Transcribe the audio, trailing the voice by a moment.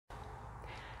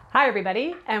Hi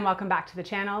everybody, and welcome back to the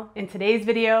channel. In today's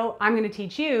video, I'm going to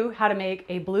teach you how to make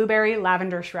a blueberry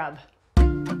lavender shrub.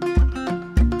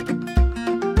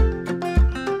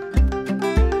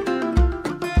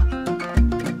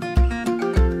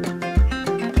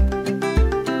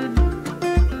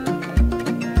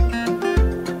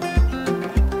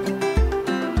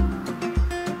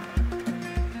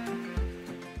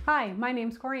 Hi, my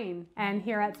name's Corinne, and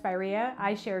here at Spirea,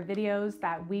 I share videos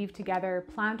that weave together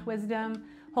plant wisdom,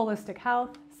 holistic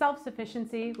health,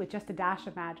 self-sufficiency with just a dash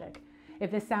of magic.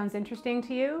 If this sounds interesting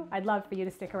to you, I'd love for you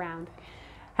to stick around.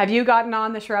 Have you gotten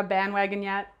on the shrub bandwagon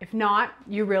yet? If not,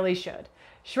 you really should.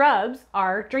 Shrubs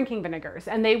are drinking vinegars,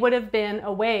 and they would have been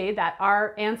a way that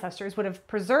our ancestors would have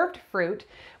preserved fruit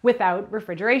without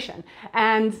refrigeration.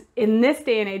 And in this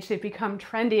day and age, they've become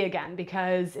trendy again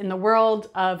because in the world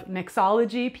of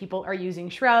mixology, people are using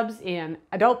shrubs in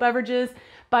adult beverages,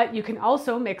 but you can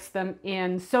also mix them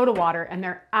in soda water and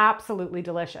they're absolutely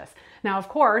delicious. Now, of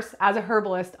course, as a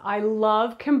herbalist, I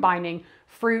love combining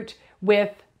fruit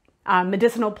with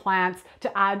medicinal plants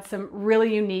to add some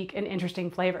really unique and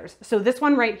interesting flavors. So this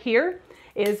one right here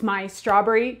is my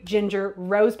strawberry ginger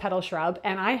rose petal shrub,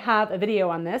 and I have a video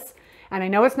on this. And I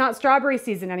know it's not strawberry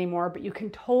season anymore, but you can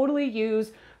totally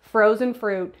use frozen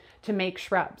fruit to make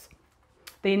shrubs.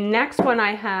 The next one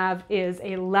I have is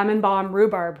a lemon balm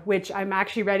rhubarb, which I'm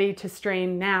actually ready to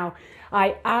strain now.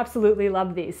 I absolutely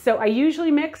love these. So I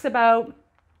usually mix about,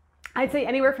 I'd say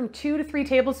anywhere from 2 to 3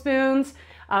 tablespoons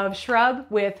of shrub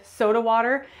with soda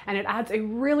water, and it adds a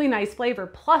really nice flavor.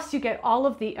 Plus you get all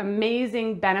of the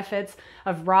amazing benefits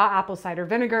of raw apple cider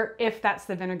vinegar, if that's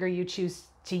the vinegar you choose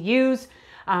to use.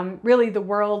 Really, the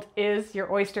world is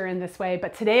your oyster in this way.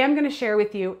 But today I'm going to share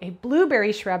with you a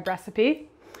blueberry shrub recipe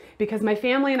because my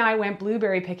family and I went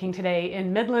blueberry picking today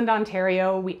in Midland,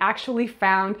 Ontario. We actually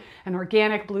found an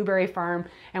organic blueberry farm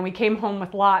and we came home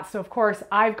with lots. So of course,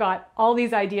 I've got all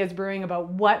these ideas brewing about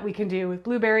what we can do with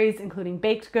blueberries, including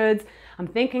baked goods. I'm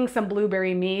thinking some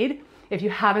blueberry mead. If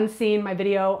you haven't seen my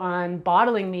video on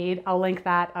bottling mead, I'll link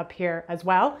that up here as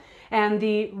well. And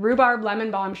the rhubarb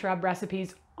lemon balm shrub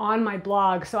recipes on my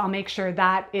blog, so I'll make sure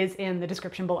that is in the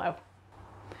description below.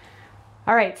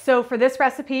 All right, so for this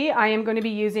recipe, I am going to be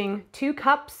using 2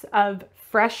 cups of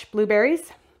fresh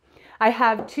blueberries. I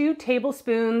have 2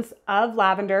 tablespoons of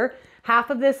lavender.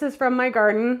 Half of this is from my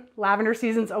garden. Lavender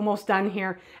season's almost done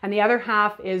here. And the other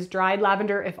half is dried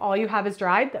lavender. If all you have is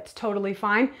dried, that's totally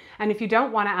fine. And if you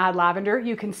don't want to add lavender,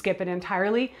 you can skip it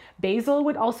entirely. Basil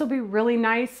would also be really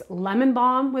nice. Lemon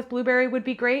balm with blueberry would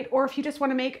be great. Or if you just want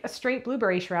to make a straight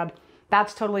blueberry shrub,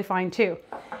 that's totally fine too.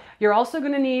 You're also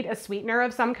going to need a sweetener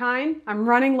of some kind. I'm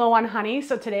running low on honey,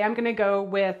 so today I'm going to go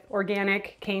with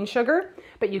organic cane sugar,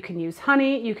 but you can use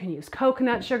honey, you can use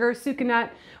coconut sugar,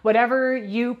 sucanut, whatever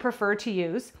you prefer to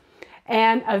use.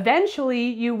 And eventually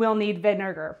you will need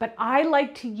vinegar, but I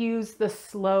like to use the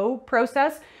slow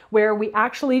process where we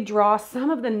actually draw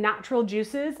some of the natural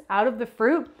juices out of the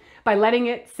fruit by letting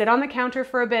it sit on the counter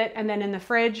for a bit and then in the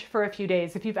fridge for a few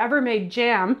days. If you've ever made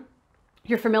jam,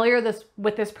 you're familiar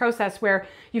with this process where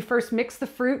you first mix the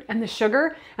fruit and the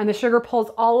sugar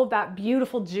pulls all of that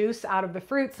beautiful juice out of the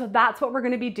fruit. So that's what we're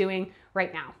going to be doing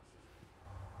right now.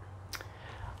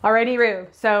 Alrighty, Roo.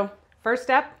 So first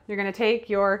step, you're going to take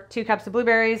your 2 cups of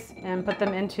blueberries and put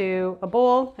them into a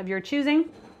bowl of your choosing.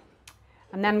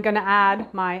 And then I'm going to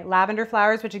add my lavender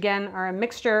flowers, which again are a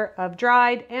mixture of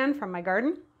dried and from my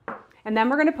garden. And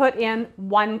then we're going to put in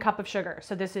 1 cup of sugar.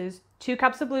 So this is 2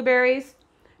 cups of blueberries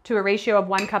to a ratio of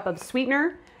 1 cup of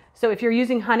sweetener. So if you're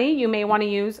using honey, you may want to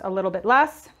use a little bit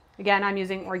less. Again, I'm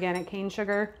using organic cane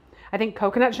sugar. I think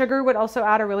coconut sugar would also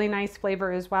add a really nice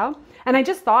flavor as well. And I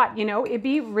just thought, you know, it'd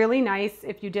be really nice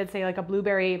if you did say like a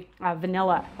blueberry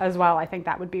vanilla as well. I think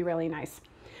that would be really nice.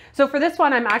 So for this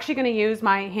one, I'm actually going to use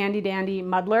my handy dandy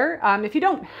muddler. If you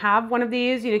don't have one of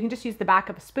these, you can just use the back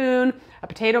of a spoon, a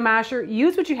potato masher,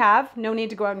 use what you have. No need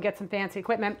to go out and get some fancy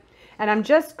equipment. And I'm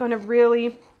just going to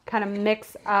really kind of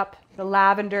mix up the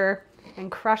lavender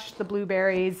and crush the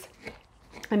blueberries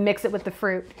and mix it with the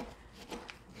fruit.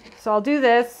 So I'll do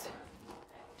this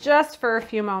just for a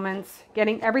few moments,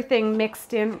 getting everything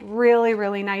mixed in really,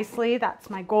 really nicely. That's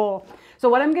my goal. So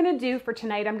what I'm going to do for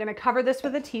tonight, I'm going to cover this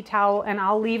with a tea towel and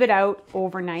I'll leave it out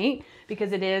overnight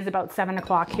because it is about 7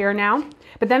 o'clock here now.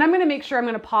 But then I'm going to make sure I'm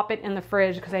going to pop it in the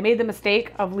fridge because I made the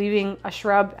mistake of leaving a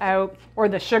shrub out or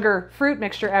the sugar fruit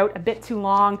mixture out a bit too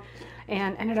long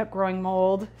and ended up growing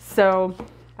mold. So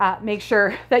make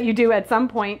sure that you do at some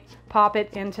point pop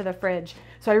it into the fridge.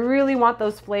 So I really want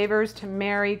those flavors to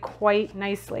marry quite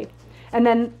nicely. And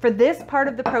then for this part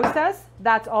of the process,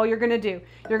 that's all you're going to do.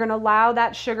 You're going to allow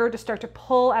that sugar to start to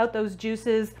pull out those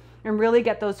juices and really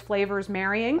get those flavors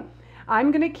marrying.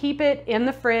 I'm gonna keep it in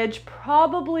the fridge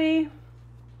probably,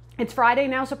 it's Friday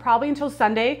now, so probably until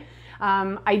Sunday.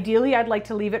 Ideally, I'd like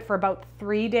to leave it for about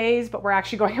 3 days, but we're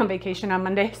actually going on vacation on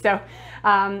Monday. So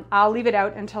I'll leave it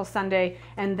out until Sunday,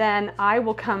 and then I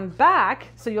will come back.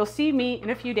 So you'll see me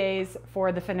in a few days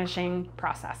for the finishing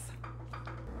process.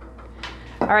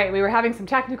 All right, we were having some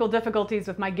technical difficulties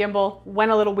with my gimbal. Went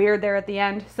a little weird there at the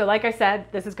end. So like I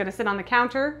said, this is gonna sit on the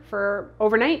counter for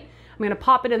overnight. I'm gonna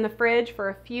pop it in the fridge for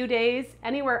a few days.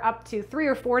 Anywhere up to 3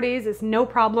 or 4 days is no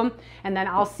problem. And then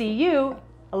I'll see you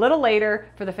a little later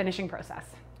for the finishing process.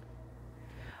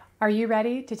 Are you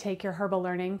ready to take your herbal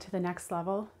learning to the next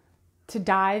level? To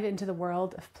dive into the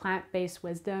world of plant-based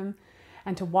wisdom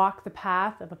and to walk the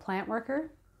path of a plant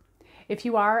worker? If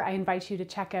you are, I invite you to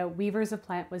check out Weavers of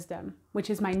Plant Wisdom, which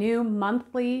is my new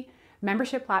monthly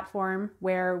membership platform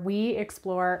where we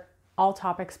explore all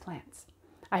topics plants.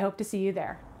 I hope to see you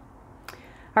there.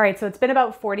 All right, so it's been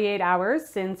about 48 hours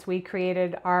since we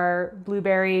created our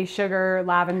blueberry, sugar,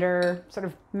 lavender sort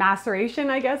of maceration,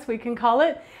 I guess we can call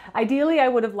it. Ideally, I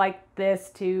would have liked this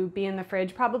to be in the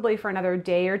fridge probably for another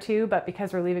day or two, but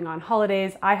because we're leaving on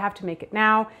holidays, I have to make it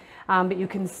now. But you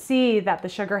can see that the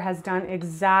sugar has done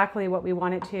exactly what we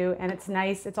want it to, and it's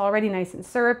nice. It's already nice and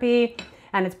syrupy,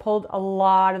 and it's pulled a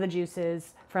lot of the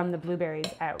juices from the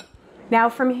blueberries out. Now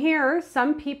from here,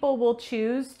 some people will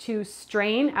choose to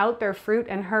strain out their fruit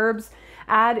and herbs,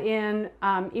 add in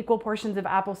equal portions of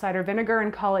apple cider vinegar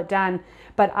and call it done.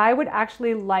 But I would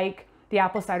actually like the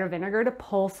apple cider vinegar to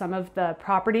pull some of the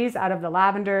properties out of the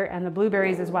lavender and the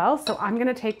blueberries as well. So I'm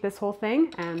gonna take this whole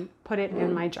thing and put it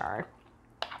in my jar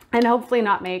and hopefully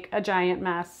not make a giant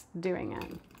mess doing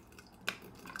it.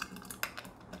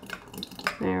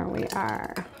 There we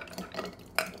are.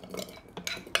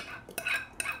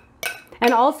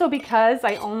 And also because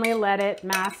I only let it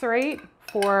macerate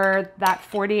for that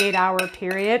 48-hour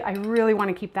period, I really want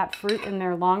to keep that fruit in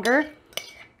there longer,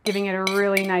 giving it a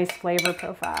really nice flavor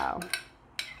profile.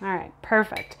 All right,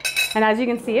 perfect. And as you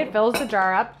can see, it fills the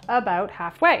jar up about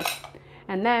halfway.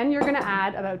 And then you're gonna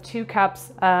add about 2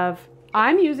 cups of,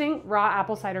 I'm using raw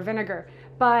apple cider vinegar.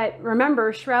 But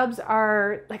remember, shrubs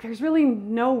are, like, there's really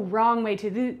no wrong way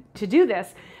to do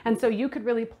this. And so you could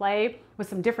really play with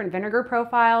some different vinegar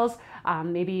profiles,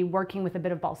 maybe working with a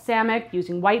bit of balsamic,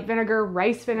 using white vinegar,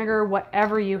 rice vinegar,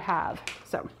 whatever you have.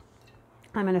 So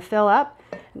I'm gonna fill up.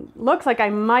 Looks like I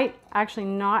might actually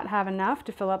not have enough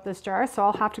to fill up this jar, so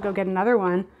I'll have to go get another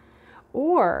one.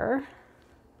 Or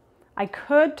I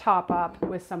could top up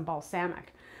with some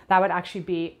balsamic. That would actually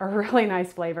be a really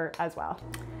nice flavor as well.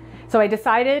 So I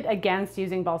decided against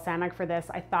using balsamic for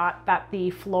this. I thought that the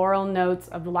floral notes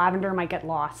of the lavender might get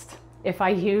lost if I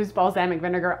use balsamic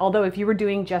vinegar. Although if you were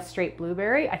doing just straight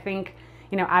blueberry, I think,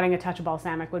 you know, adding a touch of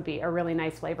balsamic would be a really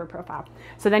nice flavor profile.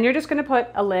 So then you're just gonna put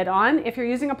a lid on. If you're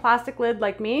using a plastic lid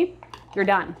like me, you're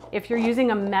done. If you're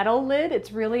using a metal lid,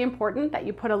 it's really important that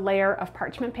you put a layer of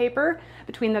parchment paper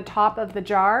between the top of the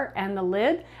jar and the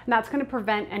lid, and that's gonna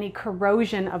prevent any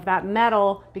corrosion of that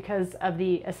metal because of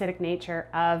the acidic nature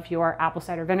of your apple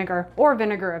cider vinegar or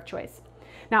vinegar of choice.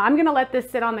 Now I'm gonna let this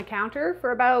sit on the counter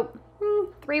for about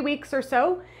 3 weeks or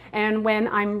so, and when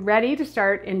I'm ready to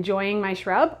start enjoying my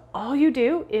shrub, all you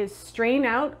do is strain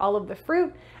out all of the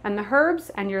fruit and the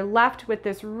herbs, and you're left with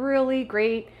this really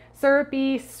great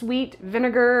syrupy, sweet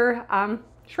vinegar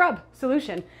shrub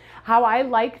solution. How I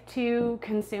like to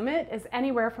consume it is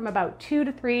anywhere from about 2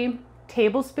 to 3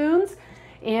 tablespoons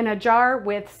in a jar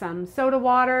with some soda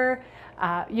water.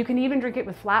 You can even drink it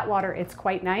with flat water. It's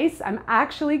quite nice. I'm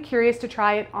actually curious to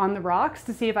try it on the rocks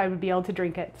to see if I would be able to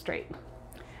drink it straight.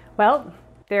 Well,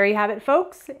 there you have it,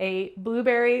 folks, a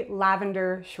blueberry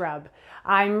lavender shrub.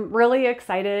 I'm really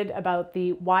excited about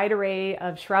the wide array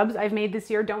of shrubs I've made this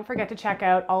year. Don't forget to check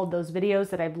out all of those videos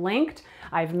that I've linked.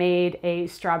 I've made a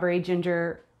strawberry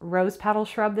ginger rose petal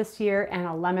shrub this year and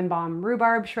a lemon balm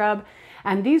rhubarb shrub.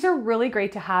 And these are really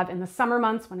great to have in the summer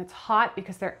months when it's hot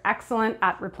because they're excellent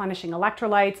at replenishing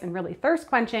electrolytes and really thirst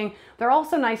quenching. They're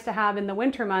also nice to have in the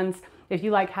winter months if you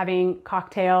like having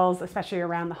cocktails, especially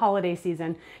around the holiday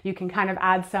season. You can kind of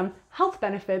add some health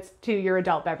benefits to your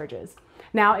adult beverages.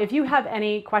 Now, if you have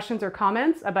any questions or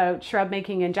comments about shrub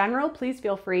making in general, please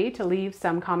feel free to leave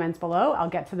some comments below. I'll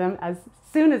get to them as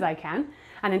soon as I can.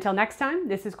 And until next time,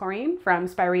 this is Corinne from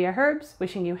Spirea Herbs,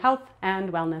 wishing you health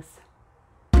and wellness.